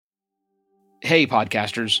Hey,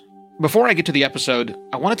 podcasters. Before I get to the episode,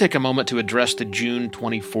 I want to take a moment to address the June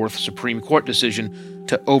 24th Supreme Court decision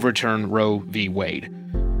to overturn Roe v. Wade.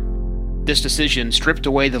 This decision stripped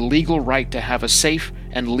away the legal right to have a safe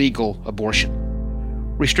and legal abortion.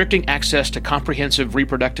 Restricting access to comprehensive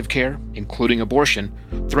reproductive care, including abortion,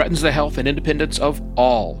 threatens the health and independence of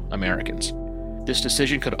all Americans. This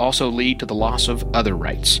decision could also lead to the loss of other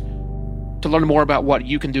rights. To learn more about what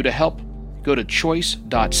you can do to help, go to choice.crd.co.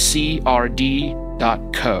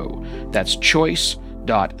 That's choice.crd.co.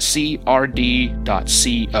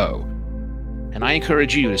 And I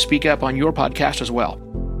encourage you to speak up on your podcast as well.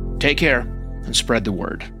 Take care and spread the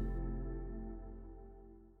word.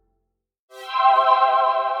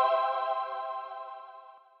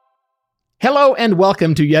 Hello and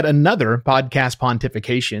welcome to yet another Podcast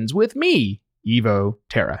Pontifications with me, Evo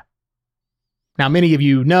Terra. Now, many of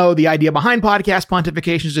you know the idea behind Podcast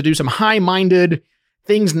Pontifications is to do some high-minded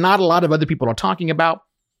things not a lot of other people are talking about.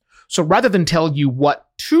 So rather than tell you what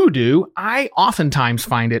to do, I oftentimes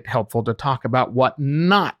find it helpful to talk about what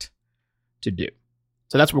not to do.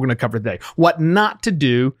 So that's what we're going to cover today. What not to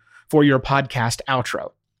do for your podcast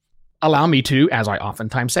outro. Allow me to, as I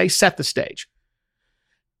oftentimes say, set the stage.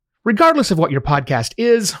 Regardless of what your podcast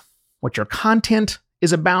is, what your content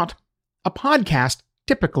is about, a podcast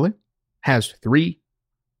typically has three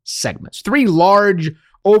segments, three large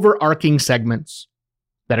overarching segments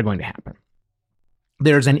that are going to happen.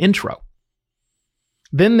 There's an intro.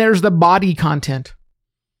 Then there's the body content,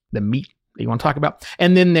 the meat that you want to talk about.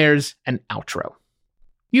 And then there's an outro.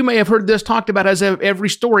 You may have heard this talked about as every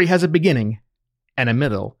story has a beginning and a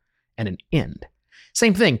middle and an end.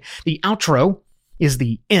 Same thing. The outro is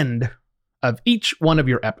the end of each one of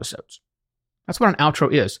your episodes. That's what an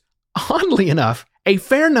outro is. Oddly enough, a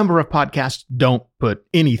fair number of podcasts don't put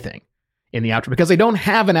anything in the outro because they don't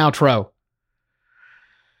have an outro.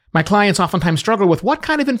 My clients oftentimes struggle with what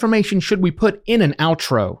kind of information should we put in an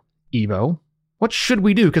outro, Evo? What should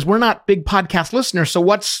we do? Because we're not big podcast listeners, so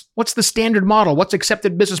what's the standard model? What's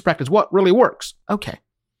accepted business practice? What really works? Okay.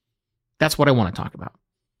 That's what I want to talk about.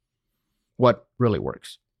 What really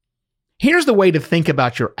works. Here's the way to think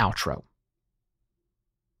about your outro.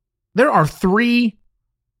 There are three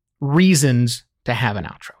reasons to have an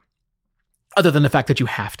outro, other than the fact that you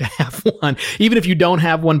have to have one. Even if you don't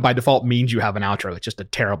have one, by default means you have an outro. It's just a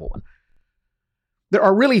terrible one. There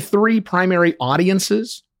are really three primary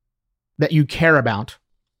audiences that you care about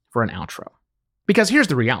for an outro. Because here's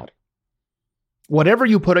the reality. Whatever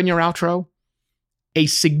you put in your outro, a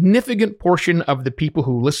significant portion of the people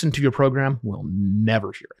who listen to your program will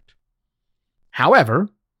never hear it. However,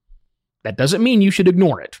 that doesn't mean you should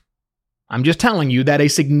ignore it. I'm just telling you that a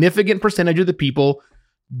significant percentage of the people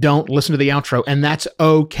don't listen to the outro, and that's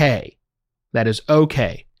okay. That is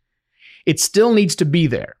okay. It still needs to be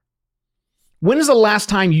there. When is the last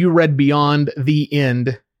time you read beyond the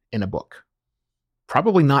end in a book?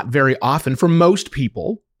 Probably not very often. For most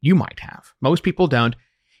people, you might have. Most people don't.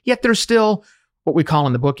 Yet there's still what we call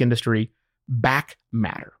in the book industry back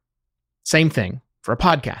matter. Same thing for a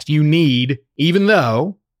podcast. You need, even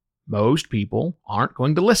though most people aren't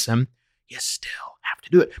going to listen, you still have to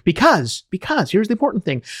do it. Because here's the important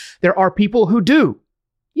thing. There are people who do.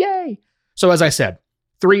 Yay. So as I said,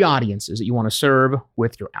 three audiences that you want to serve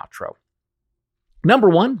with your outro. Number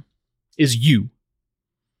one is you.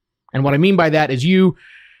 And what I mean by that is you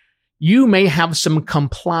may have some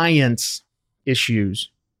compliance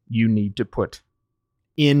issues you need to put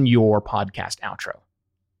in your podcast outro.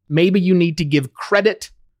 Maybe you need to give credit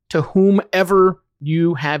to whomever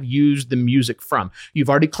you have used the music from. You've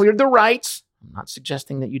already cleared the rights. I'm not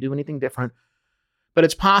suggesting that you do anything different, but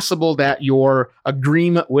it's possible that your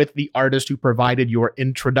agreement with the artist who provided your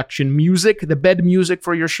introduction music, the bed music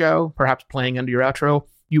for your show, perhaps playing under your outro,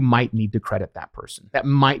 you might need to credit that person. That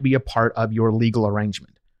might be a part of your legal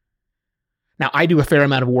arrangement. Now, I do a fair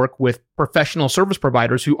amount of work with professional service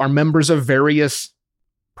providers who are members of various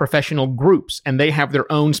professional groups, and they have their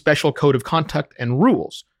own special code of conduct and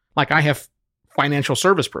rules. Like I have financial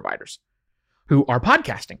service providers who are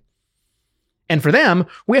podcasting. And for them,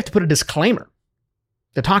 we have to put a disclaimer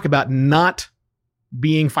to talk about not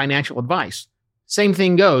being financial advice. Same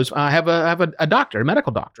thing goes. I have a doctor, a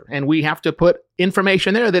medical doctor, and we have to put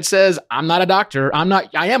information there that says, I'm not a doctor. I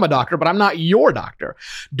am a doctor, but I'm not your doctor.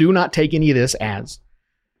 Do not take any of this as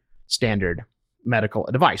standard medical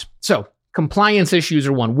advice. So compliance issues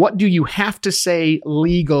are one. What do you have to say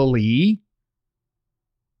legally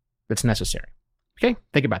that's necessary? Okay,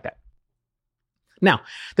 think about that. Now,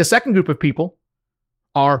 the second group of people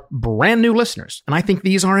are brand new listeners. And I think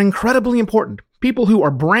these are incredibly important. People who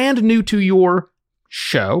are brand new to your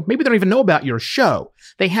show. Maybe they don't even know about your show.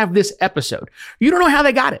 They have this episode. You don't know how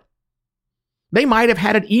they got it. They might have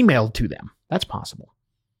had it emailed to them. That's possible.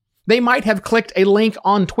 They might have clicked a link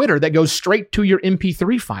on Twitter that goes straight to your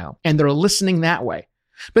MP3 file, and they're listening that way.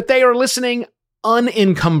 But they are listening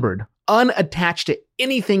unencumbered, unattached to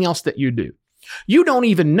anything else that you do. You don't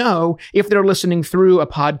even know if they're listening through a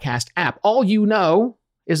podcast app. All you know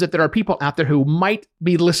is that there are people out there who might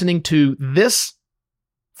be listening to this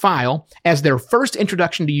file as their first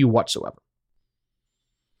introduction to you whatsoever.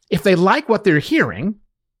 If they like what they're hearing,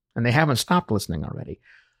 and they haven't stopped listening already,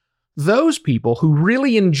 those people who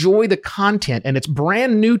really enjoy the content and it's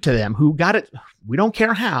brand new to them, who got it, we don't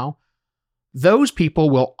care how, those people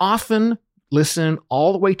will often listen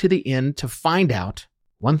all the way to the end to find out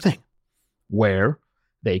one thing, where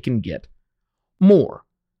they can get more.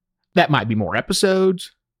 That might be more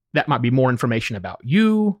episodes. That might be more information about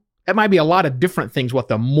you. That might be a lot of different things, what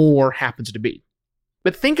the more happens to be.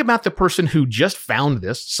 But think about the person who just found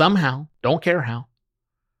this somehow, don't care how,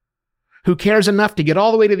 who cares enough to get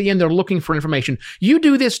all the way to the end. They're looking for information. You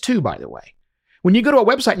do this too, by the way. When you go to a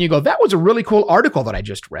website and you go, that was a really cool article that I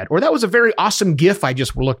just read, or that was a very awesome GIF I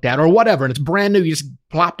just looked at, or whatever, and it's brand new, you just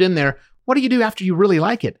plopped in there. What do you do after you really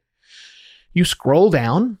like it? You scroll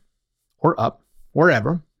down or up,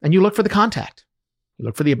 wherever, and you look for the contact. You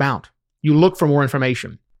look for the about. You look for more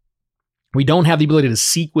information. We don't have the ability to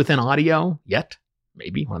seek within audio yet.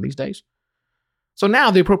 Maybe one of these days. So now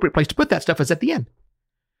the appropriate place to put that stuff is at the end.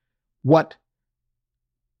 What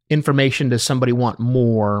information does somebody want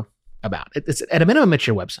more about? It's at a minimum, it's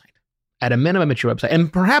your website. At a minimum, it's your website.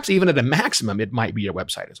 And perhaps even at a maximum, it might be your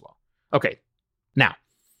website as well. Okay. Now,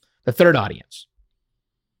 the third audience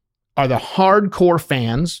are the hardcore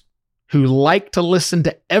fans who like to listen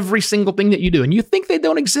to every single thing that you do. And you think they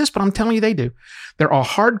don't exist, but I'm telling you they do. There are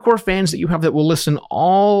hardcore fans that you have that will listen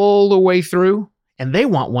all the way through, and they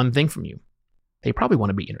want one thing from you. They probably want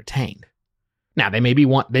to be entertained. Now, they may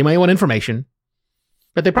want information,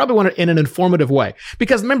 but they probably want it in an informative way.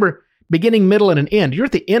 Because remember, beginning, middle, and an end, you're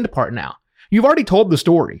at the end part now. You've already told the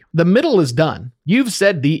story. The middle is done. You've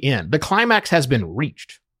said the end. The climax has been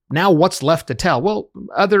reached. Now what's left to tell? Well,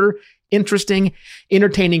 other interesting,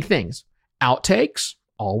 entertaining things. Outtakes,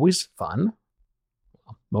 always fun.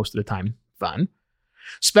 Well, most of the time, fun.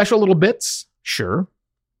 Special little bits, sure.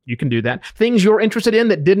 You can do that. Things you're interested in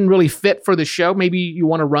that didn't really fit for the show. Maybe you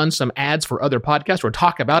want to run some ads for other podcasts or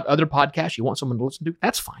talk about other podcasts you want someone to listen to.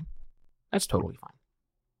 That's fine. That's totally fine.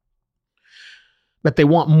 But they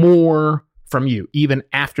want more from you. Even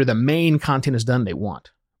after the main content is done, they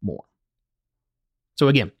want more. So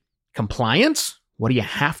again, compliance. What do you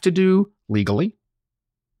have to do legally?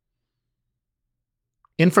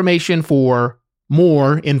 Information for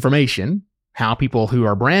more information. How people who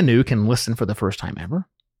are brand new can listen for the first time ever.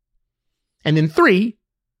 And then 3,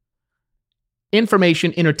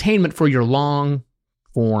 information, entertainment for your long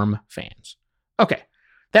form fans. Okay.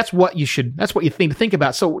 That's what you think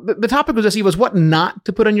about. So the topic was this, was what not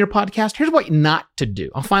to put on your podcast. Here's what not to do.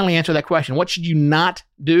 I'll finally answer that question. What should you not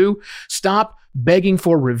do? Stop begging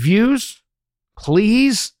for reviews.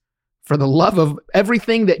 Please, for the love of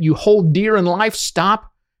everything that you hold dear in life,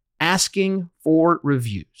 stop asking for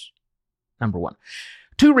reviews. Number 1.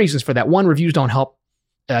 2 reasons for that. 1, reviews don't help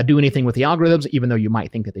do anything with the algorithms, even though you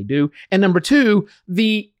might think that they do. And number 2,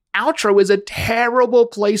 the outro is a terrible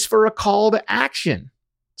place for a call to action.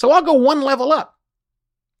 So I'll go one level up.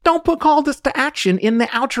 Don't put call to action in the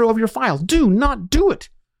outro of your file. Do not do it.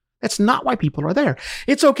 That's not why people are there.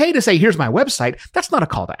 It's okay to say, here's my website. That's not a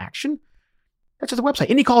call to action. That's just a website.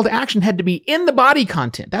 Any call to action had to be in the body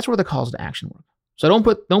content. That's where the calls to action were. So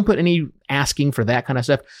don't put any asking for that kind of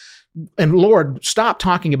stuff. And Lord, stop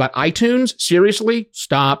talking about iTunes. Seriously,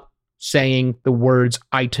 stop saying the words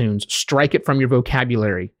iTunes. Strike it from your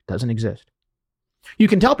vocabulary. It doesn't exist. You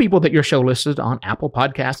can tell people that your show listed on Apple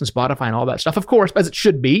Podcasts and Spotify and all that stuff, of course, as it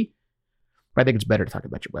should be. But I think it's better to talk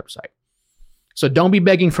about your website. So don't be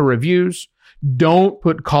begging for reviews. Don't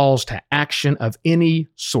put calls to action of any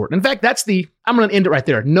sort. In fact, I'm going to end it right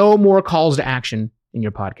there. No more calls to action in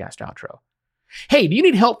your podcast outro. Hey, do you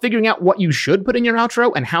need help figuring out what you should put in your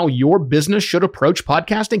outro and how your business should approach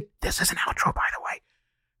podcasting? This is an outro, by the way.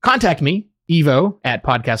 Contact me, Evo at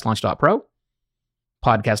podcastlaunch.pro.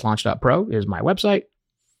 Podcastlaunch.pro is my website.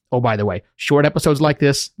 Oh, by the way, short episodes like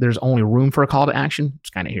this, there's only room for a call to action. It's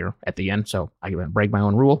kind of here at the end, so I can break my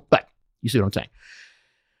own rule, but you see what I'm saying.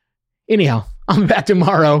 Anyhow, I'll be back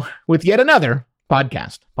tomorrow with yet another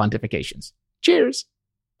podcast pontifications. Cheers.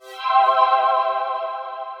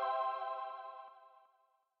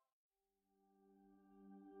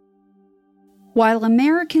 While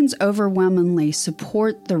Americans overwhelmingly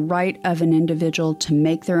support the right of an individual to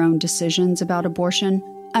make their own decisions about abortion,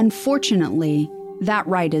 unfortunately, that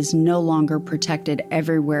right is no longer protected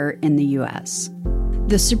everywhere in the U.S.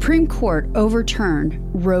 The Supreme Court overturned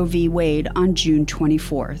Roe v. Wade on June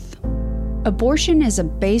 24th. Abortion is a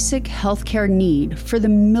basic healthcare need for the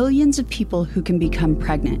millions of people who can become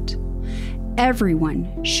pregnant.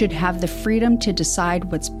 Everyone should have the freedom to decide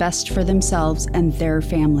what's best for themselves and their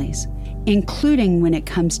families, including when it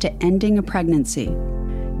comes to ending a pregnancy.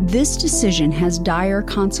 This decision has dire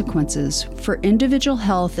consequences for individual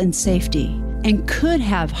health and safety and could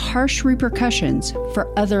have harsh repercussions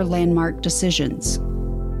for other landmark decisions.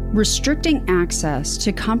 Restricting access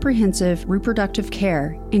to comprehensive reproductive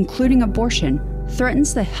care, including abortion,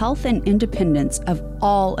 threatens the health and independence of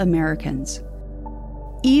all Americans.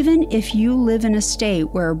 Even if you live in a state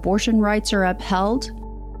where abortion rights are upheld,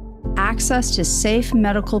 access to safe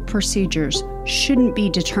medical procedures shouldn't be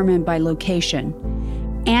determined by location,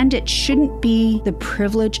 and it shouldn't be the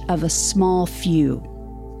privilege of a small few.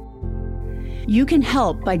 You can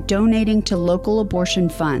help by donating to local abortion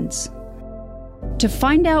funds. To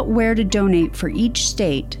find out where to donate for each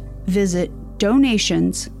state, visit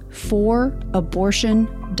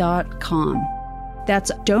donationsforabortion.com.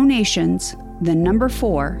 That's donations,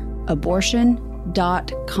 4,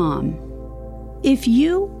 abortion.com. If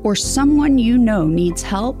you or someone you know needs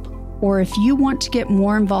help, or if you want to get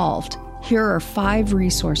more involved, here are 5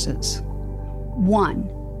 resources.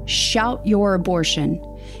 1. Shout Your Abortion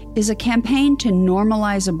is a campaign to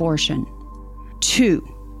normalize abortion. 2.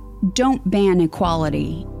 Don't Ban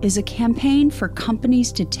Equality is a campaign for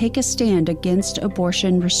companies to take a stand against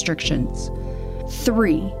abortion restrictions.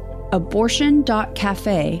 3.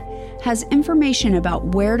 Abortion.cafe has information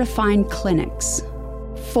about where to find clinics.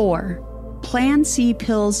 4.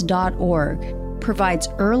 PlanCpills.org provides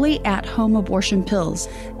early at-home abortion pills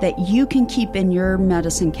that you can keep in your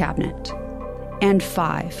medicine cabinet. And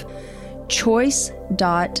 5.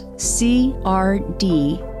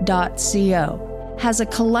 Choice.crd.co has a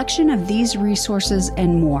collection of these resources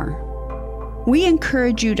and more. We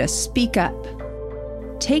encourage you to speak up,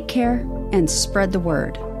 take care, and spread the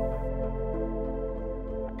word.